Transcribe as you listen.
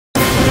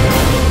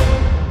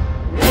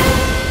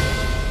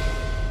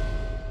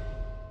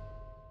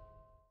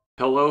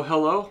Hello,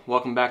 hello.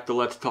 Welcome back to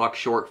Let's Talk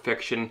Short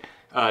Fiction.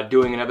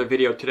 Doing another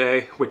video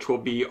today, which will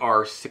be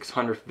our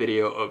 600th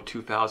video of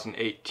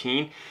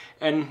 2018.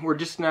 And we're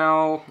just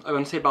now, I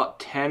want to say about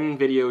 10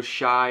 videos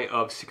shy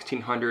of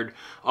 1,600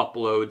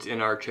 uploads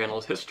in our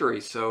channel's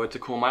history. So it's a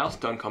cool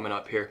milestone coming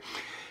up here.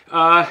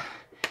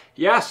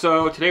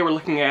 So today we're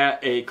looking at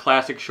a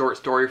classic short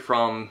story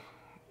from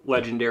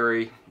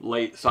legendary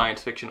late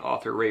science fiction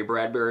author Ray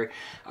Bradbury.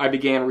 I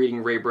began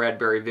reading Ray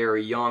Bradbury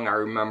very young. I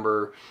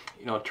remember,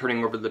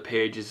 turning over the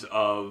pages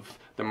of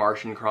the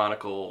Martian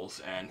Chronicles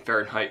and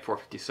Fahrenheit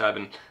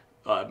 457,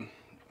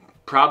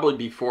 probably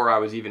before I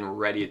was even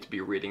ready to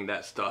be reading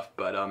that stuff.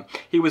 But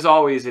he was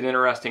always an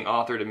interesting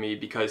author to me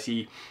because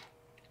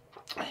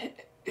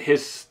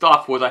his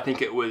stuff was, I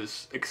think it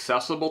was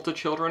accessible to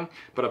children,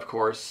 but of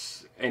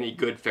course any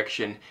good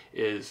fiction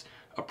is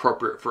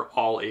appropriate for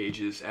all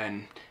ages,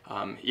 and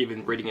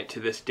even reading it to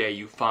this day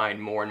you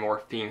find more and more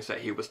themes that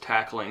he was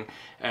tackling,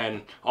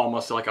 and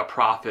almost like a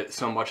prophet,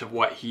 so much of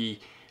what he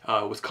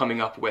was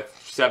coming up with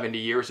 70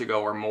 years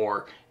ago or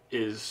more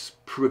is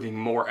proving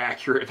more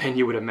accurate than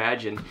you would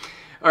imagine.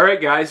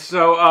 Alright guys,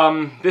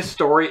 so this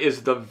story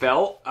is the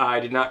Veldt. I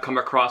did not come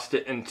across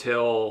it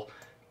until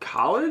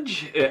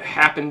college. It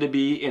happened to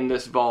be in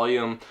this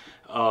volume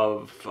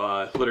of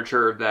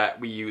literature that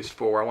we use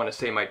for, I want to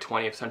say, my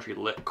 20th century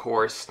lit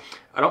course.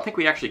 I don't think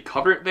we actually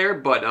covered it there,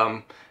 but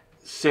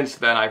since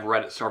then I've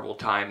read it several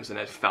times and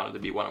I've found it to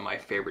be one of my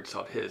favorites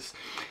of his.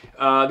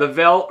 The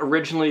Veldt,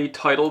 originally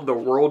titled The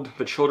World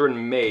the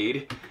Children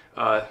Made.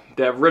 The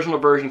original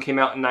version came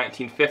out in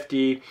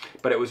 1950,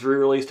 but it was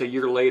re-released a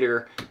year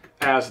later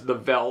as The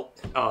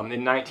Veldt in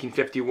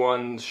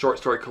 1951's short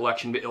story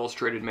collection, The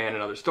Illustrated Man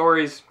and Other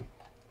Stories.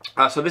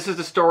 So this is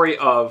the story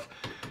of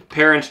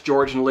parents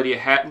George and Lydia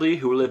Hadley,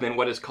 who live in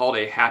what is called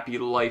a happy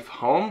life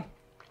home,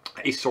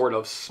 a sort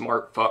of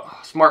smart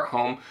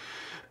home,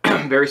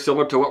 very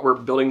similar to what we're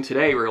building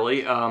today, really,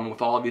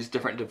 with all of these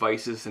different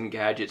devices and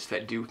gadgets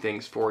that do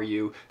things for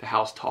you. The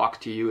house talks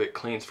to you, it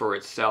cleans for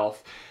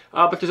itself,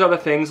 but there's other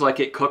things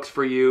like it cooks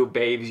for you,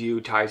 bathes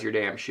you, ties your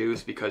damn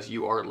shoes because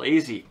you are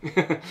lazy.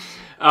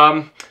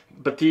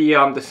 But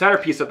the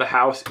centerpiece of the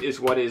house is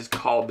what is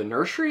called the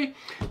nursery,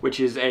 which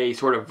is a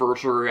sort of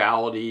virtual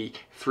reality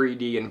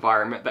 3D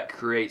environment that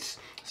creates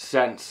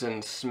scents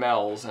and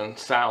smells and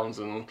sounds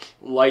and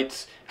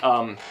lights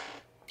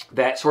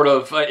that sort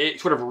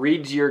of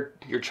reads your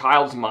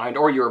child's mind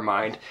or your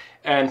mind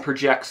and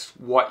projects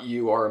what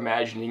you are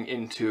imagining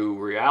into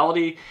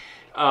reality.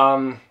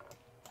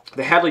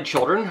 The Hadley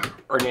children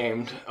are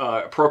named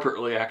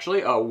appropriately,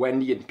 actually,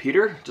 Wendy and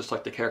Peter, just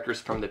like the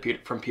characters from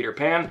Peter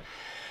Pan.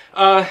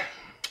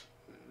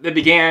 They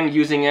began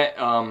using it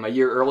a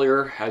year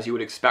earlier, as you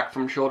would expect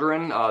from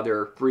children.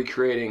 They're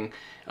recreating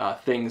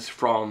things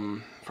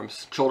from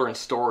children's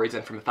stories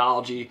and from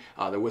mythology.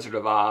 The Wizard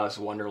of Oz,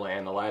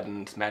 Wonderland,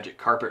 Aladdin's Magic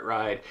Carpet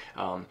Ride.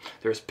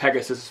 There's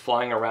Pegasus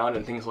flying around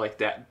and things like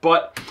that.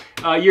 But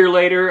a year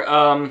later,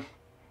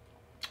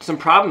 some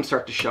problems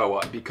start to show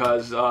up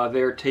because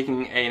they're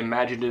taking an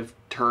imaginative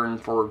turn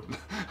for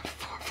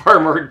far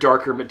more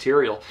darker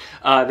material.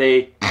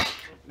 They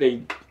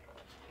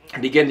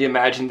begin to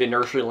imagine the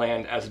nursery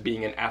land as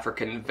being an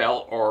African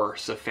veldt or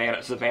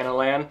savanna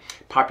land,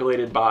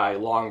 populated by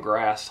long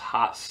grass,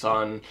 hot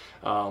sun,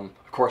 of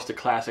course the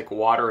classic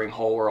watering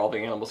hole where all the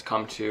animals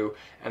come to,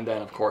 and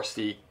then of course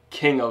the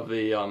king of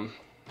the,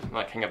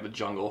 not king of the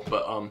jungle,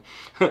 but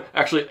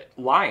actually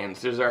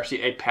lions. There's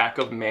actually a pack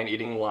of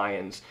man-eating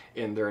lions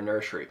in their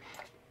nursery.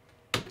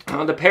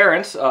 The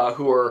parents,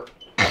 who are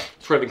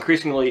sort of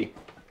increasingly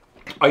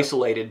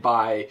isolated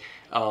by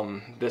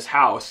this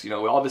house,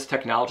 all this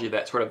technology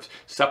that sort of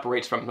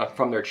separates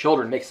from their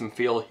children, makes them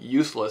feel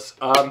useless.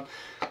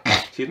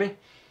 Excuse me.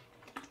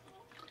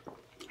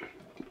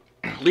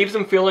 Leaves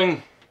them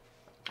feeling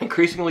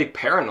increasingly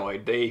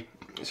paranoid. They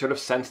sort of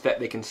sense that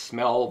they can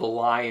smell the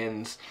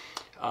lions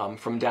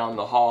from down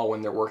the hall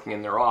when they're working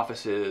in their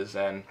offices,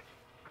 and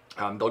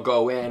they'll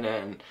go in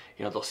and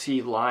they'll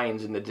see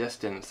lions in the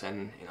distance,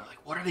 and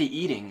like, what are they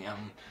eating?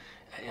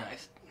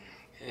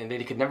 And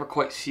they could never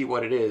quite see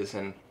what it is,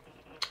 and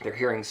they're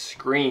hearing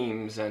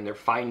screams, and they're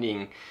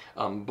finding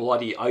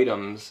bloody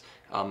items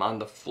on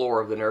the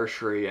floor of the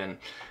nursery. And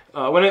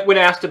when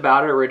asked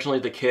about it, originally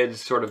the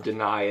kids sort of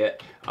deny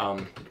it,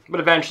 but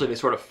eventually they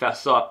sort of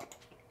fess up.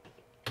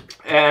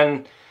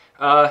 And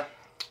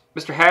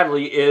Mr.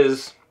 Hadley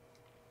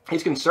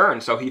he's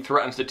concerned, so he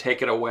threatens to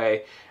take it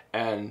away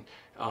and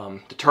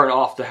to turn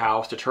off the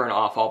house, to turn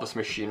off all this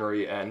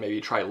machinery, and maybe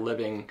try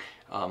living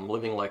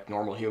like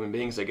normal human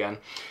beings again.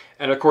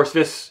 And of course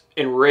this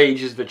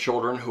enrages the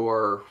children, who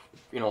are,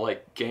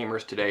 like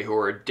gamers today, who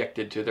are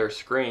addicted to their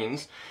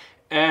screens.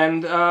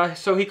 And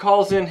so he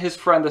calls in his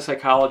friend, the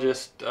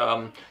psychologist,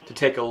 to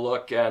take a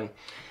look, and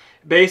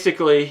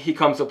basically he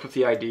comes up with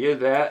the idea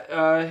that,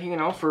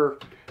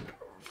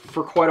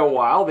 for quite a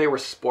while they were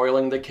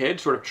spoiling the kid,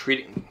 sort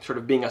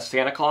of being a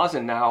Santa Claus,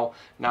 and now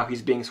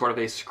he's being sort of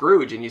a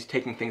Scrooge, and he's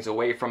taking things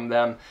away from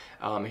them.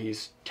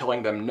 He's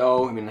telling them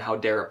no. I mean, how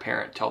dare a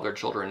parent tell their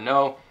children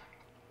no?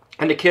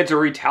 and the kids are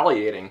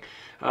retaliating.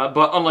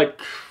 But unlike,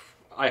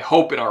 I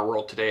hope, in our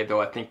world today,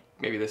 though I think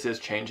maybe this is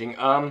changing,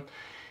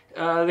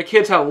 the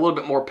kids have a little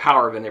bit more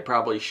power than they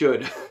probably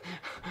should.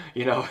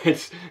 You know,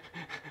 it's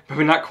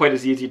probably not quite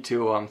as easy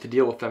to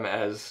deal with them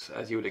as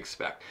you would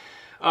expect.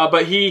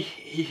 But he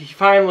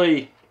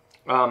finally,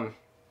 after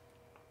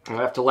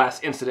the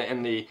last incident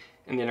in the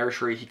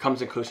nursery, he comes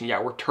to the conclusion,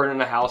 yeah, we're turning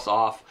the house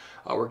off.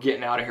 We're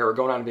getting out of here. We're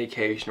going on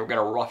vacation. We're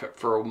going to rough it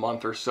for a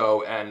month or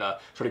so and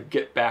sort of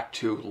get back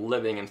to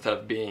living instead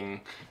of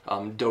being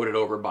doted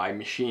over by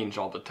machines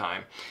all the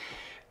time.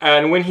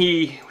 And when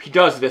he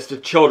does this, the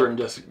children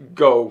just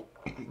go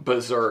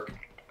berserk.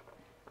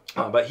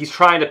 But he's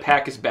trying to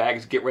pack his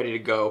bags, get ready to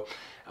go.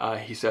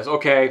 He says,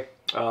 okay,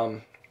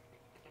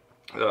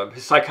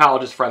 his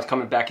psychologist friend's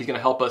coming back. He's going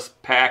to help us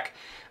pack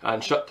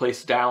and shut the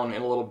place down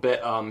in a little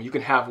bit. You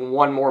can have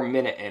one more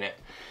minute in it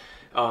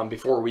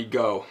before we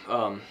go.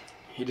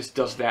 He just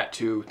does that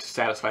to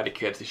satisfy the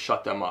kids, to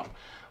shut them up.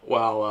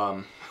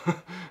 Well,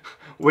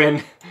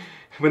 when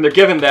they're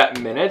given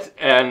that minute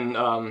and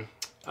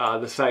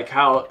the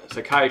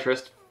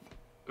psychiatrist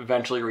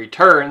eventually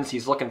returns,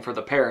 he's looking for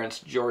the parents,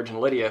 George and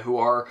Lydia, who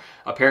are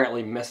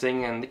apparently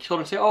missing, and the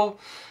children say, oh,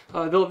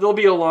 they'll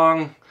be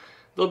along.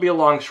 They'll be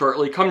along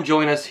shortly. Come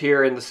join us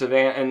here in the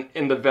savannah and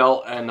in the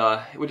Veldt, and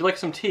would you like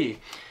some tea?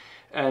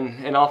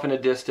 And off in the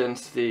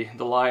distance, the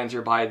lions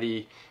are by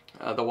the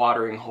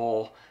watering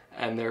hole,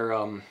 and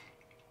they're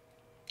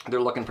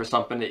looking for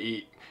something to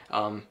eat,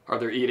 or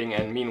they're eating.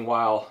 And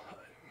meanwhile,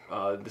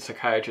 the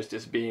psychiatrist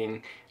is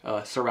being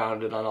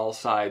surrounded on all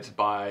sides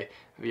by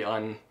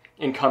the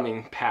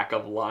incoming pack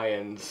of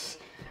lions,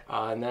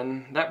 and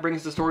then that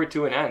brings the story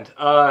to an end.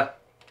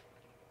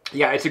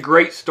 Yeah, it's a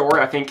great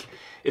story. I think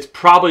it's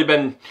probably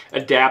been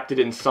adapted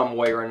in some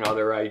way or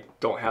another. I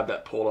don't have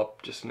that pulled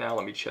up just now.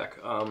 Let me check.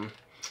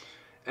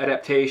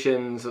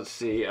 Adaptations, let's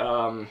see.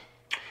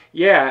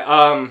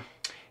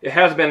 It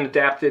has been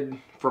adapted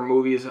for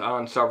movies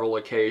on several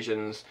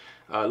occasions.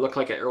 It looked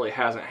like it really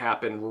hasn't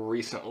happened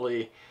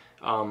recently.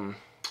 But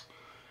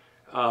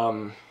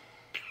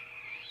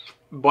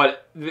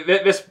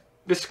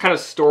this kind of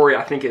story,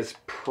 I think, is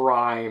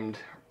primed,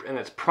 and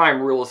it's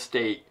prime real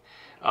estate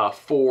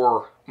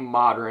for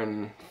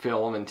modern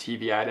film and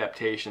TV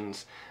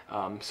adaptations.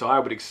 So I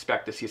would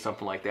expect to see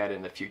something like that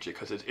in the future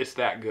because it's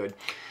that good.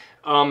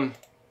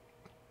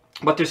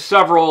 But there's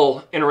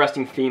several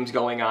interesting themes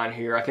going on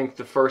here. I think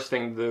the first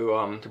thing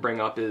to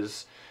bring up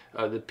is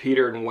the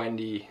Peter and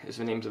Wendy is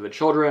the names of the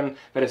children.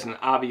 That is an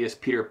obvious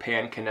Peter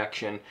Pan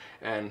connection.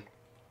 And,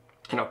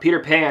 you know, Peter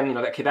Pan, you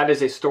know, that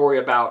is a story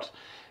about,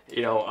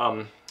 you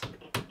know,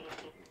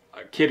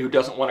 a kid who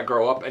doesn't want to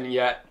grow up, and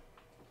yet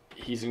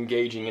he's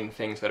engaging in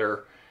things that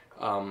are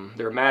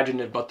they're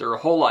imaginative, but they're a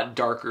whole lot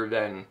darker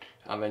than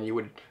you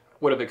would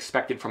have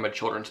expected from a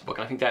children's book.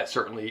 And I think that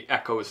certainly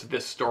echoes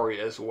this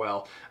story as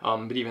well,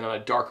 but even on a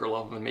darker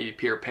level than maybe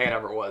Peter Pan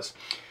ever was.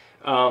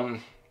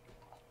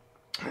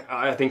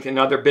 I think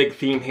another big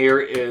theme here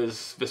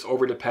is this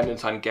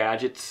overdependence on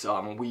gadgets.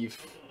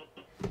 We've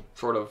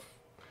sort of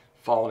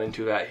fallen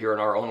into that here in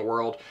our own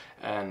world,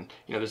 and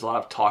you know, there's a lot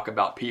of talk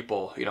about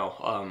people, you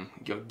know,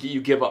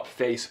 you give up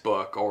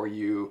Facebook, or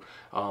you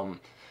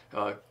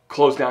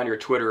close down your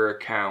Twitter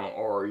account,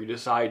 or you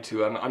decide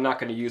to, I'm not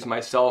going to use my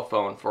cell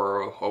phone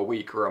for a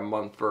week or a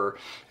month, or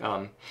you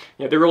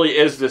know, there really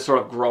is this sort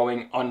of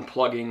growing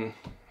unplugging,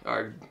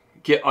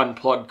 get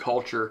unplugged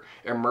culture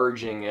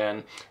emerging,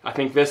 and I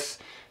think this,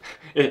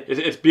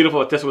 it's beautiful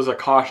that this was a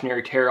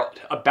cautionary tale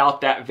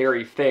about that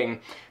very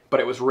thing, but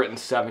it was written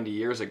 70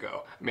 years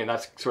ago. I mean,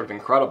 that's sort of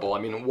incredible. I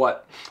mean,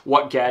 what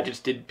gadgets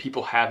did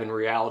people have in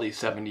reality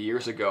 70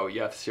 years ago?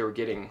 Yes, they were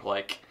getting,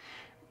 like,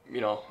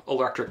 you know,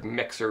 electric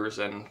mixers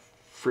and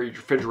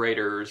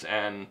refrigerators,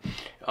 and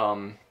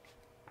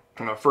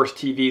you know, first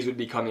TVs would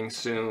be coming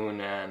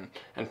soon, and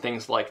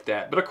things like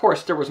that. But of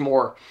course, there was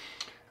more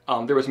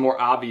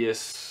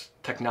obvious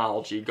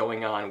technology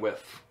going on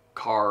with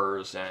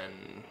cars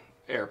and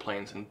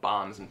airplanes and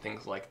bombs and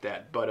things like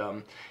that.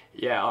 But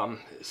yeah,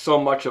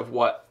 so much of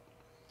what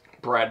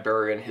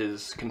Bradbury and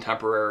his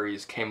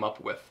contemporaries came up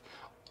with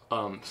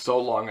so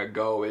long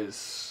ago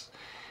it's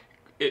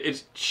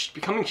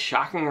becoming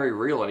shockingly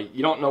real, and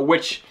you don't know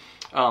which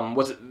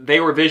was it they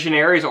were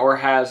visionaries, or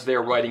has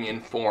their writing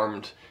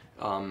informed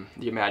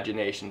the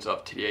imaginations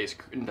of today's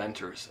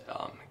inventors.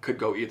 It could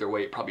go either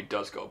way. It probably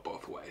does go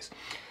both ways.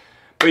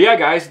 But yeah,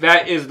 guys,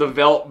 that is The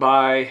Veldt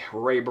by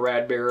Ray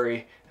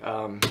Bradbury,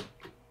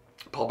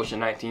 published in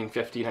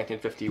 1950,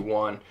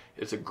 1951.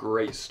 It's a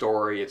great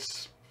story.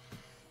 It's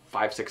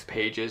 5-6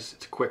 pages.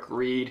 It's a quick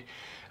read.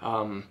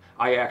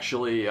 I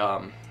actually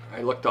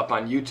I looked up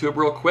on YouTube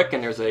real quick,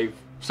 and there's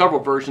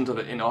several versions of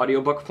it in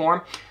audiobook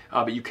form,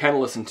 but you can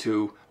listen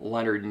to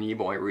Leonard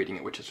Nimoy reading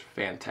it, which is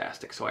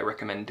fantastic. So I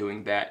recommend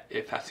doing that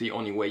if that's the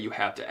only way you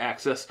have to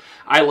access.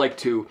 I like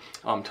to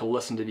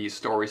listen to these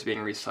stories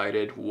being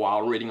recited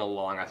while reading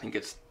along. I think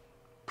it's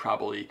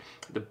probably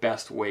the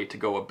best way to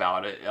go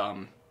about it.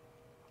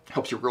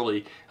 Helps you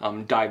really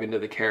dive into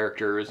the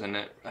characters, and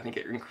I think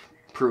it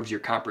improves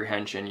your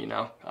comprehension, you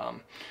know.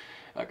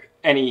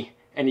 any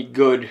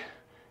good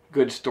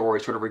story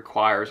sort of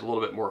requires a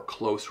little bit more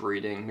close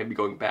reading, maybe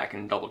going back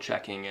and double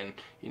checking and,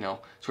 you know,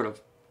 sort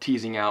of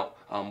teasing out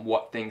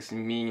what things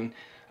mean.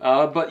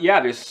 But yeah,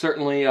 there's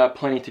certainly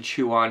plenty to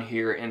chew on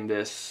here in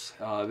this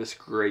this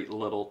great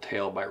little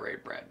tale by Ray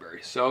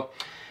Bradbury. So,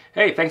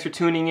 hey, thanks for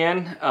tuning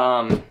in.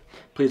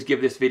 Please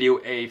give this video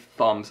a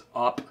thumbs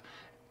up.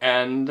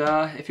 And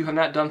if you have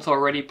not done so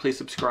already, please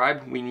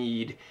subscribe. We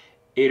need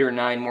 8 or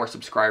 9 more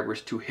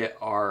subscribers to hit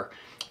our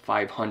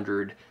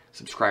 500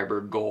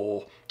 subscriber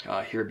goal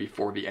here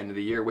before the end of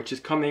the year, which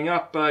is coming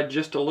up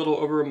just a little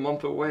over a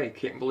month away.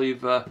 Can't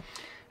believe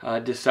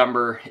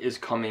December is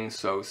coming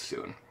so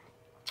soon.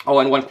 Oh,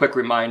 and one quick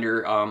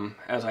reminder,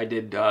 as I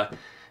did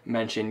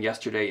mention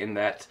yesterday in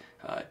that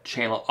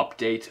channel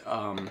update,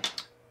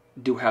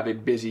 do have a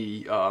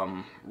busy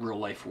real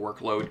life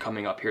workload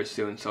coming up here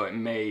soon, so it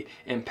may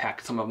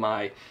impact some of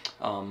my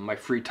my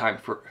free time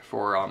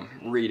for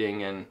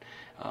reading and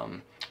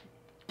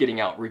getting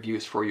out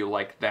reviews for you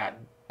like that.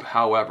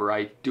 However,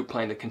 I do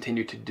plan to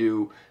continue to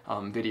do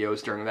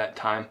videos during that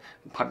time,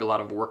 probably a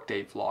lot of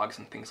workday vlogs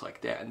and things like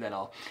that, and then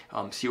I'll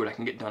see what I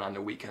can get done on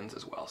the weekends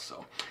as well.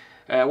 So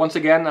once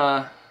again,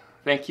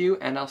 thank you,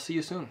 and I'll see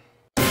you soon.